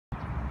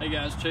Hey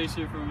guys, Chase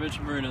here from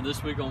Adventure Marina.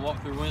 This week on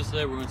Walkthrough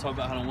Wednesday, we're going to talk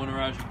about how to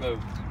winterize your boat.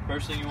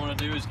 First thing you want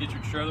to do is get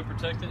your trailer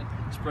protected.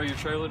 Spray your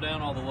trailer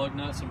down, all the lug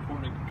nuts and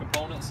important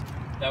components.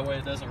 That way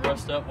it doesn't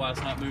rust up while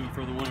it's not moving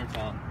for the winter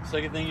time.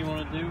 Second thing you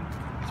want to do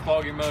is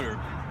fog your motor.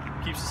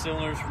 Keeps the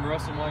cylinders from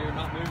rusting while you're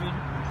not moving.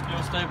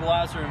 Fuel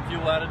stabilizer and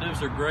fuel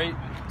additives are great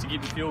to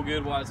keep the fuel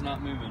good while it's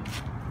not moving.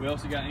 We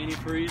also got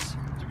antifreeze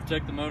to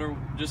protect the motor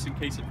just in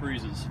case it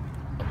freezes.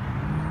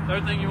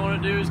 Third thing you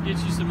want to do is get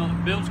you some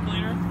bilge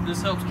cleaner.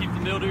 This helps keep the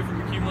mildew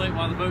from accumulating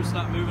while the boat's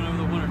not moving over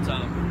the winter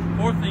time.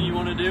 Fourth thing you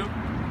want to do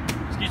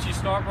is get you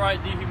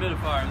Starbright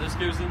dehumidifier. This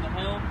goes in the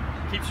helm,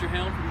 keeps your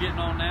helm from getting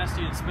all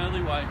nasty and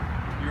smelly while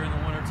you're in the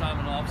winter time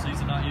and off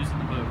season not using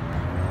the boat.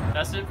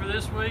 That's it for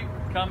this week.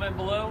 Comment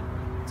below.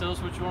 Tell us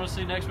what you want to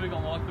see next week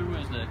on Walkthrough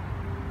Wednesday.